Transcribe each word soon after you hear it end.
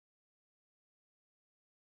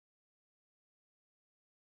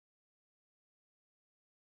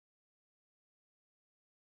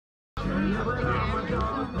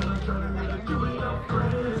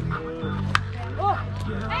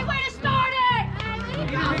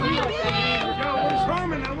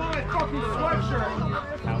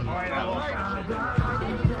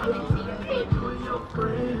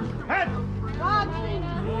Head!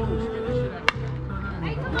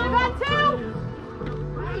 Hey, come on, got two!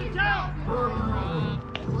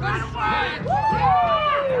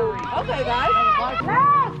 Okay, guys.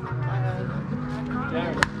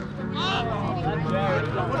 Yes!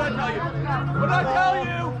 What did I tell you? What did I tell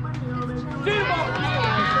you? Team up!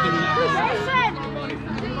 Jason!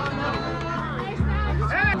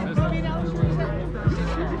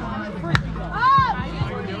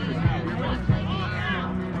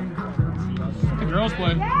 The girls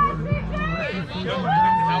play.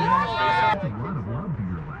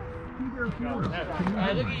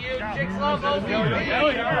 Alright, look at you, chicks love over you.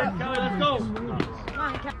 Kelly, let's go.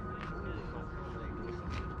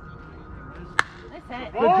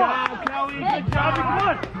 Good job, Kelly. Good job. Come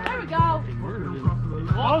on. There we go.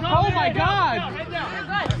 Oh my God! You're good.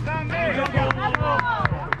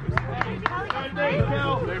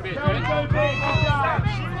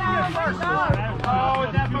 Oh,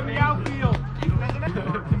 is that from the outfield?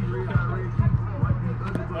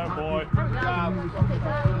 Oh boy. Good job.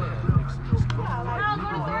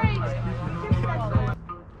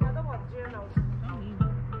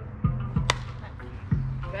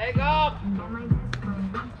 Take up!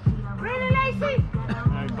 Really, Lacey?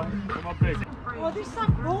 Come up big. Oh, these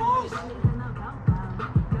suck balls.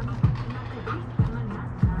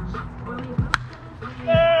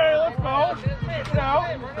 Hey, let's go. Get it out.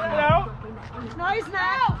 Get it out. Nice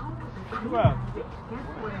now. Come on.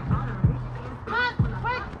 Come on,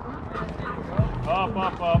 quick.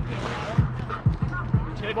 Up.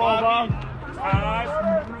 Hit ball, Bob. Nice.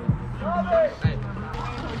 Oh,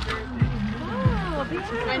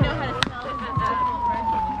 I know how to smell it.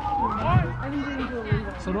 I've been doing it.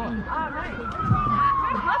 So do I. All right.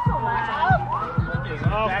 Hustle, lad. Good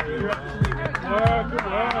work.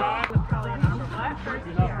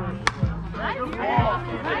 Nice.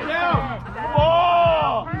 Get down.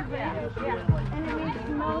 Ball. Perfect. Yeah. And it makes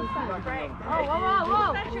no sense. Right. Oh,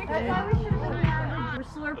 whoa. That's why we should have been We're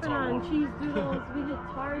slurping on cheese doodles. We did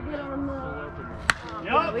Target on the...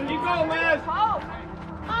 Yup, keep going, Liz. Oh.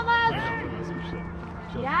 Come on, Liz.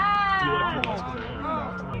 Yeah.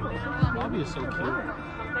 Bobby is so cute.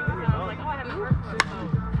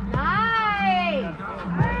 Nice.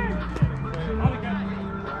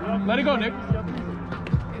 Let it go, Nick.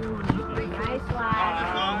 Nice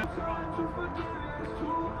lad.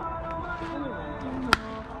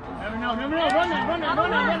 Never know. Run that.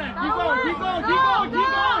 Keep going.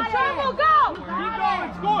 Travel, go. Keep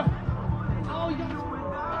going. Score.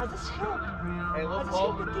 Just help. Hey, I look, just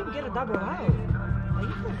hope you didn't get a double out. Are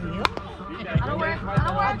you for real?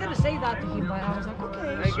 I didn't say that to him, but I was like,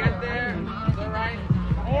 okay. Hey, sure. get there. It's all right.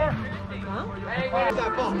 Huh? Hey, where's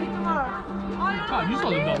that ball? See you tomorrow. God, you saw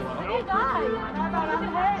the double out.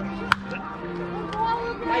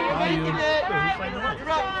 Hey, you're making it.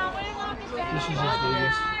 You're up. This is just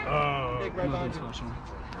Vegas. Nick, right behind you. Special.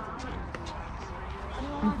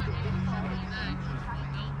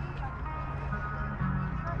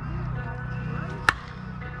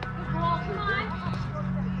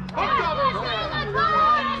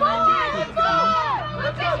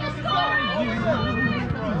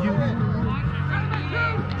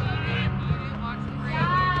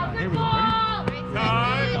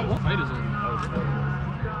 What fight is it?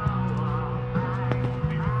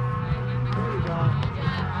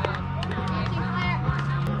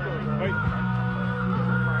 Wait.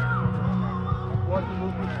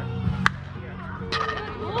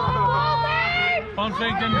 Pump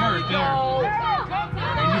fake didn't work there.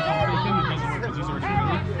 And you pump fake him, it doesn't work because he's already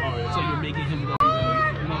ready. So you're making him go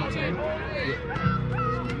even, you know what I'm saying?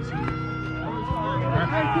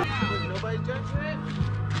 Nobody touching it?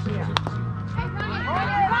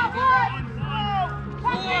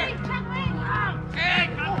 Alright,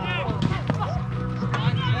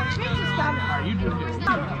 you do it.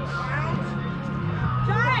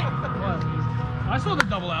 I saw the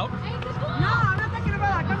double out. No, I'm not thinking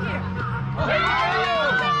about that. Come here.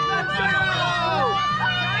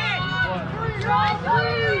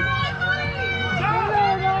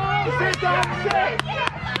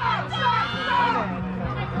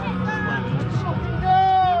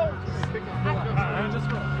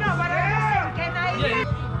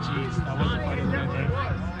 Jeez, that wasn't funny.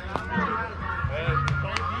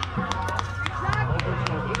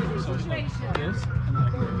 So it's like this, and then I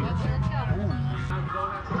can do this.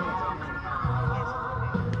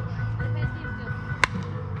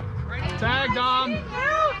 Tag, Dom!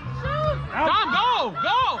 Dom, go!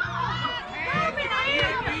 Go!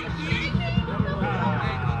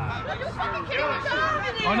 You fucking kidding me,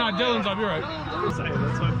 Dom? Oh no, Dylan's up. You're right.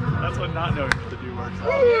 That's what not knowing what to do works. See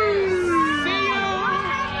you tomorrow.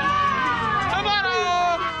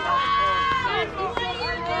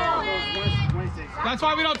 That's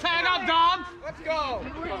why we don't tag out, Dom. Let's go.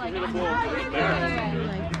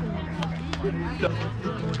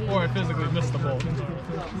 Or I physically missed the ball.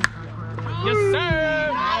 Yes,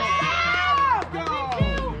 sir.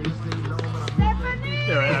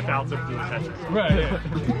 Yeah, right. I bounced up to the catcher. Right. Yeah.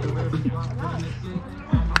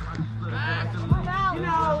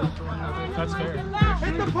 That's fair.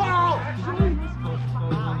 Hit the ball.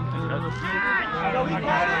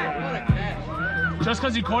 Just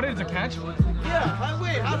because you caught it, it's a catch? Yeah.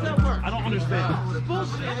 Wait. How's that work? I don't understand. It's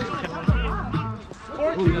bullshit.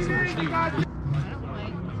 Ooh, that's a mistake.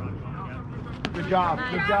 Good job.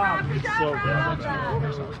 Good job. So good.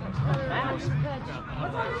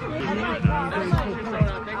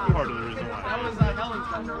 Part of the reason why. That was Helen's.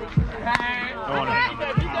 I want to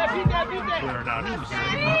beat that. Clear it out.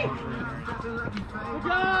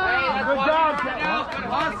 Good job. Good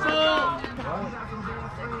hustle.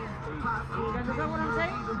 Is that what I'm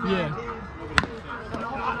saying? Yeah.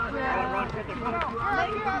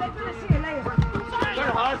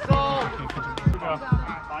 Good hustle.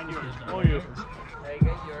 Find yours. All yours. There you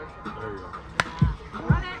go, yours. There you go.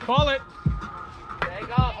 Call it. There you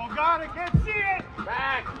go. Oh God, I can't see it.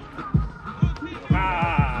 Back.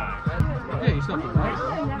 Ah. Hey, you stopped it, right?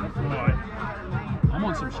 No, I'm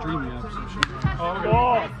on some streaming apps and shit. oh,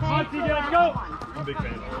 Monty, let's go. I'm a big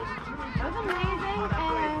fan of those. That was amazing.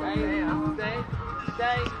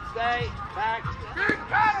 Stay. Back.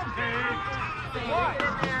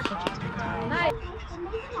 Nice.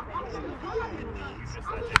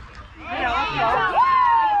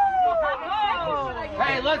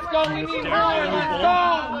 Hey, let's go. We need more. Let's go.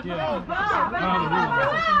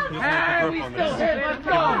 Hey, we still hit. Let's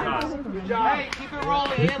go. Hey, keep it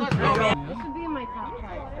rolling here. Let's go. This would be in my top 5.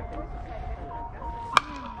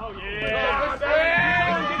 Oh yeah.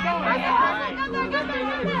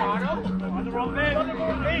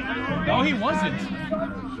 No, he wasn't. No,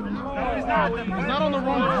 he's not. He's not on the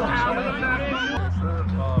wrong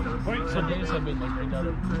course. Some days have been like right down.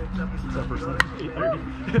 Except for Sunday,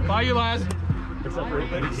 8:30. Bye, you lads. Except for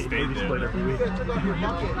 8:30. He stayed there. Played every week.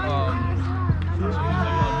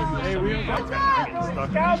 Hey, we got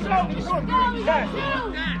stuck.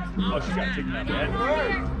 Oh, she got taken out of bed.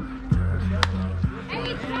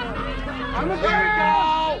 I'm a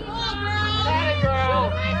girl. That girl.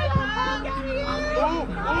 Ooh,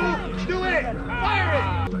 do it. Fire it.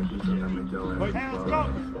 Wait, let's go.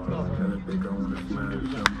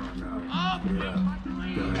 Up.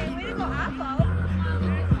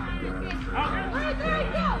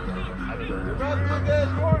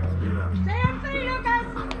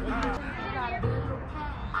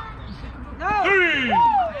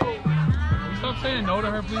 Stop saying no to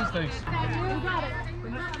her, please. Thanks.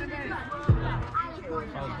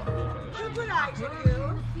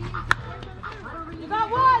 You got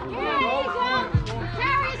one.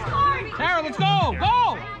 Carry scored. Tara, let's go.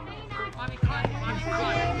 Go.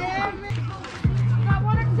 You got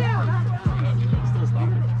 1 or 2. Still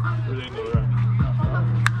stopping. Where they know they're at.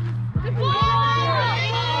 Good boy.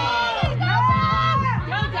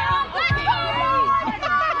 Go down. Let's go.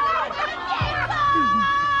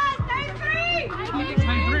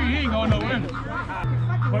 Stay 3. He ain't going nowhere.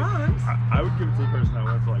 I would give it to the person that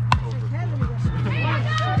went for like over.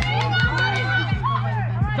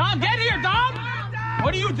 Dom, get here, Dom.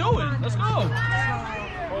 What are you doing? Let's go.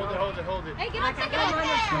 Hold it. Hey, get on second.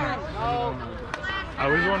 I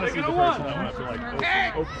always want to see the person that went for like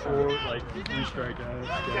over 4, like 3 strikeouts.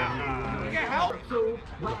 Get help.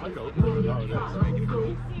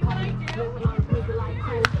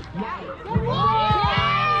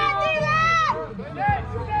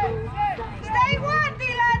 Stay 1,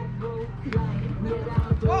 Dylan.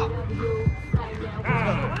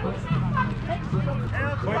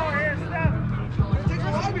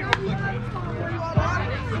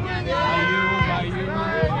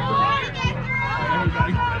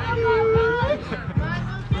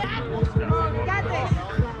 Got this.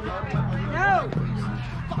 No.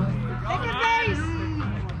 Second base.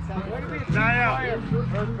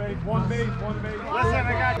 First base, one base. Listen,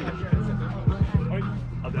 I got you. Wait,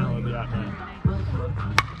 I'll download the app now.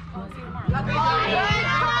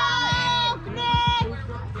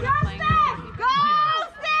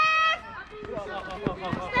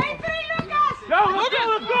 No, let's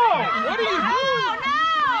go. What are you doing?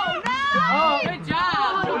 Good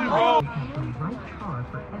job.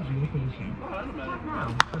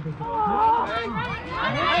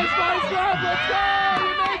 Nice job, let's go!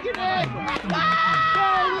 You're making it! Go,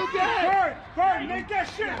 Lucas! Hey, make that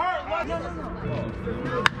shit hurt.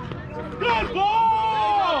 Good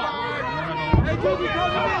ball! Hey, Toby,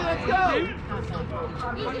 come in. Let's go.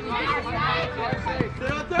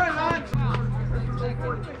 Stay out there, man.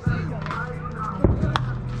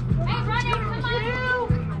 Hey, Ronnie, come on.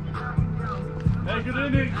 Hey, good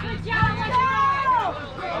inning. Good job, let's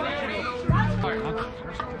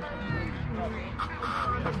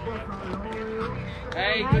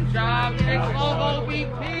Hey, good job. Take slow,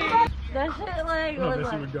 BP. That shit like was This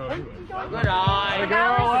like. would go. Good eye. Hey,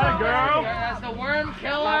 girl. Hey, girl. That's the worm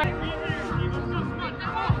killer.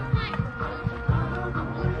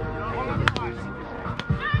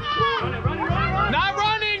 Not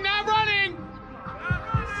running, not running.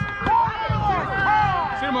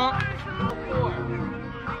 Sit him up.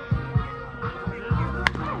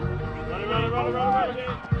 Run.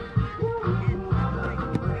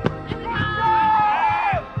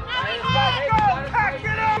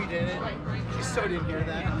 She so didn't hear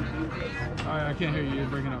that. Alright, I can't hear you. You're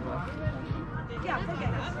breaking up, bro.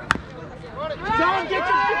 John, get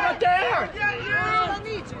your shit right there!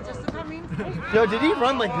 Yo, did he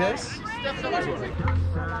run like this?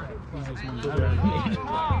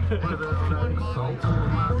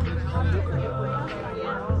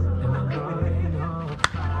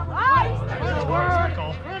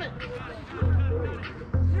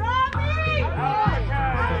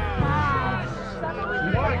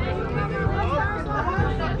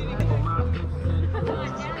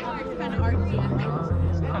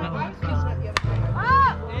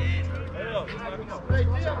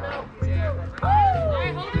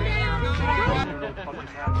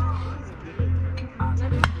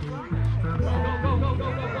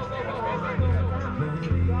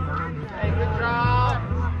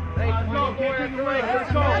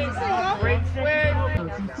 Great swing.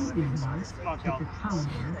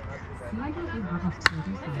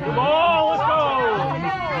 Come on, let's go.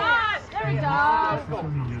 There we go.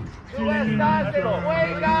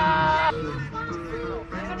 Wake up.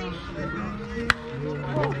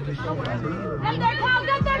 Get there, Cal.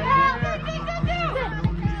 Get there, Cal.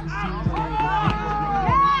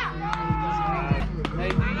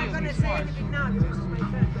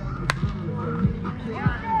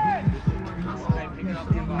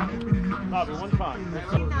 Bobby, one's fine.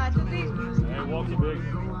 Hey, walk you big.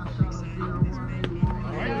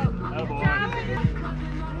 All right. Attaboy.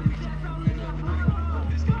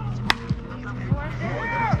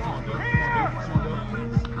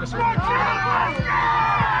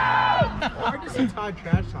 Why does he talk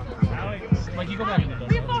trash on that? Like, you go back in the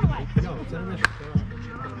Leave your phone away. No, it's in this.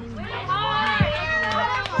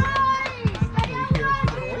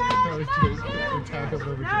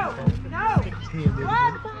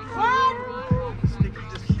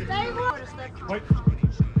 Wait.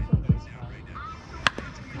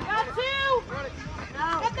 Got two.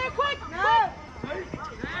 Get there quick.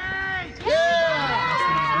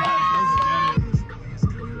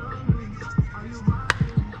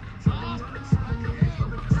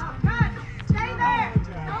 Stay there.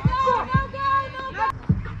 No go.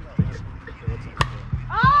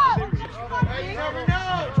 Oh! You never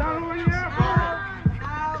know.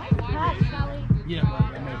 Yeah, bro.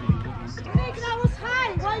 That may be. That was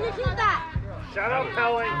high. Why did you do that? Shut up,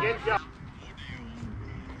 Helen. Get job.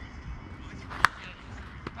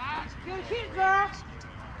 Good hit, girl.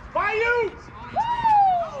 By you. Woo!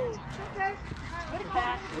 Okay. Good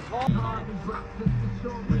catch.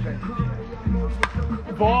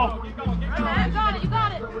 Ball. You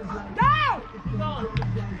got it. Go!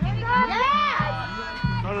 Yeah!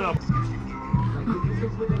 Run it up.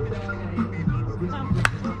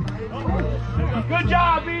 Good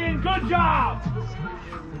job, Ian. Good job.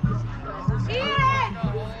 Eat it!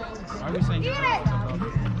 Why are we saying Eat it!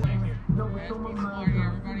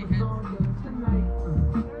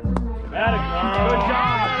 Good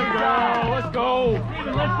job. Good job. Let's go.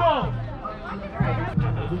 Steven, let's go.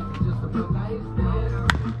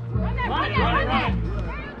 Run it.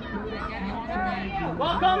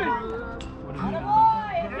 Ball coming.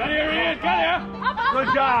 Get here, Ian. Get here. Good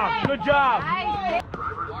job. Good job.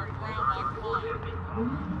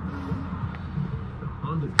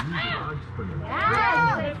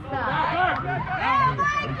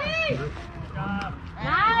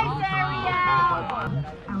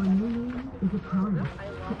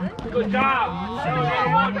 Good job.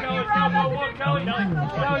 Kelly, go to one. Kelly,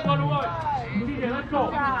 Kelly, go to one. TJ, let's go.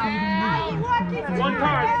 One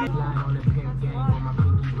card.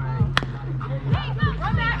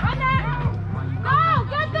 Run that! Go!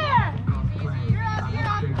 Get there!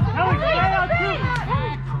 Kelly, stay out too.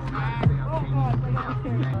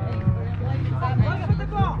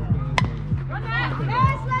 Run that!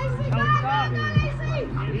 Yes, Lacey, got it!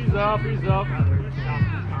 up, ease up.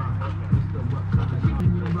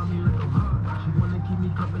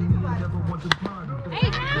 Hey,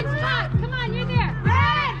 Gunz, come on, you're there.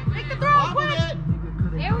 Red, make the throw, push.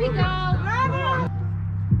 There we go.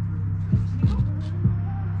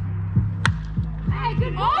 Hey,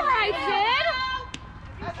 good ball. All right, Sid.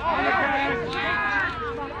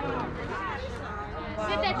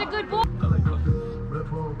 Sid, that's a good ball.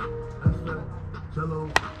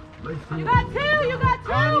 You got two, you got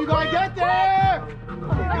two. You gotta get there! Go!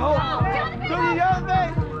 Do the young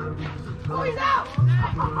thing! Oh, he's out.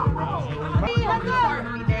 Hey, let's go.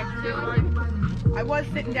 I was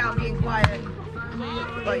sitting down being quiet,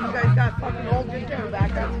 but you guys got fucking old and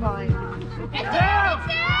back. That's fine.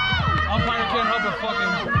 Umpire can't help but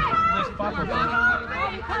fucking this fucker.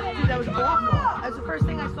 Dude, that was awful. That was the first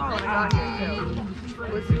thing I saw when I got here too.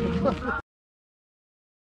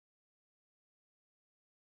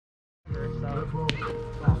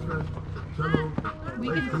 We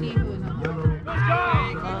can see who's on. Good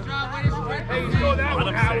job! Hey, you go that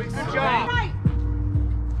way, Howie. Good job!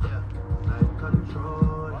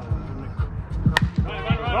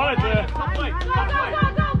 Run it there. Go, go,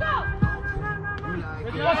 go, go!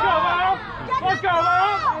 Let's go, Mom! Let's go,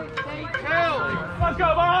 Mom! Let's go,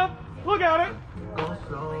 Mom! Look at it!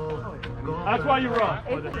 That's why you run.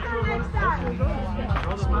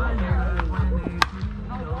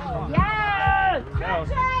 Yes! Yes!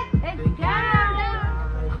 It's down!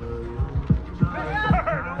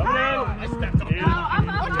 Come in! I stepped on you. I'm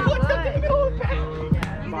up.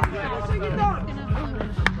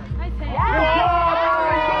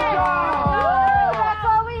 That's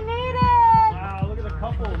all we needed! Wow, look at the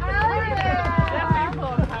couple.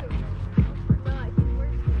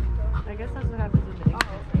 I guess that's what happens when the English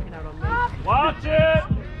taken out on me. Watch it!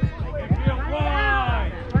 You feel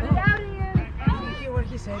fly! Run it out of here! Did you hear what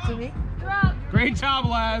he said to me? Drop! Great job,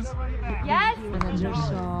 Laz. Yes?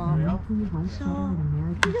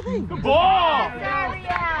 Good ball! Sorry,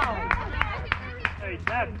 Al! Hey,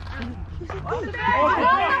 Dad. Oh,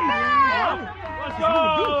 Let's go!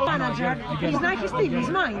 Manager. He's not his team, he's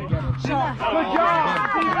mine. So, Good job!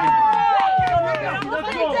 We'll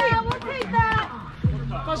take that! We'll take that!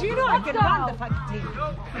 because you know I can run the fucking team.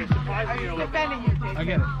 Defending you, Jason. I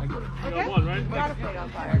get it. Okay? One, right? Gotta play on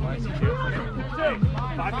fire.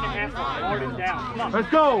 5.5 forward and down. Come on. Let's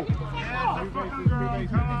go!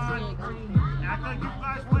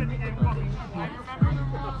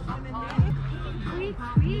 Sweet,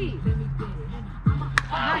 sweet.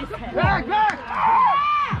 Nice. Back, back!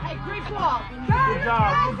 Hey, great ball. Good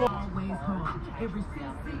job. Good ball.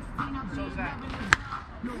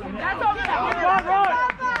 That's over there. Run, run!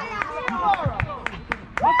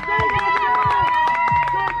 Let's go, baby!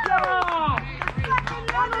 Good job!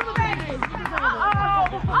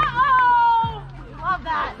 Uh-oh! Love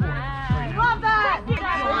that. Love that.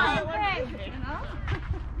 Nice.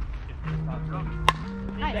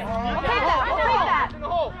 We'll take that. We'll take that.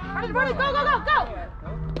 Run it, run it. Go, go, go, go.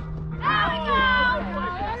 There we go.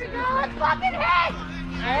 There we go. Let's fucking hit.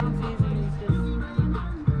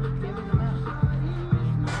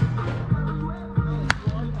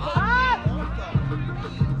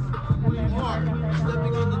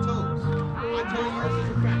 Slipping on the toes. I told you this is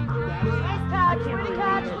a fact. Nice catch. Way to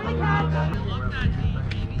catch. Way to catch.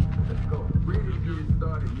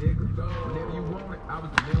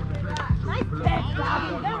 Nice pick,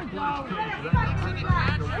 Bobby. There we go.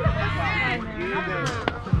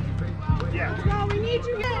 Yeah. Let's go. We need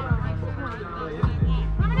you here.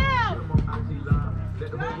 Coming out.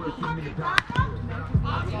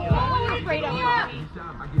 Oh, you're great up here.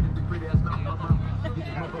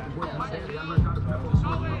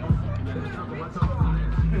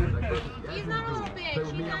 He's not a little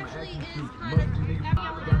bitch. He actually is kind of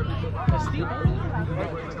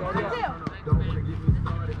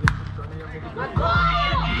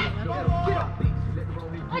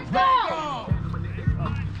Let's go!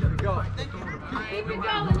 Keep it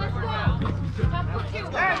going, let's go!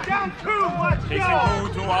 Hey, down two, let's go!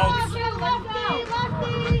 Two outs.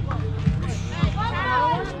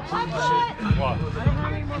 What?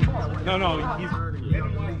 No, no, he's...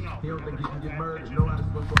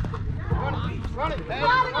 Run it, man.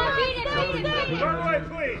 Turn away,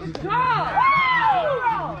 please. Go!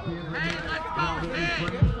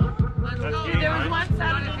 There was one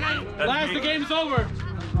side. Laz, the game's over.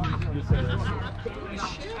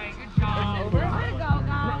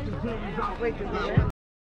 Way to go, guys.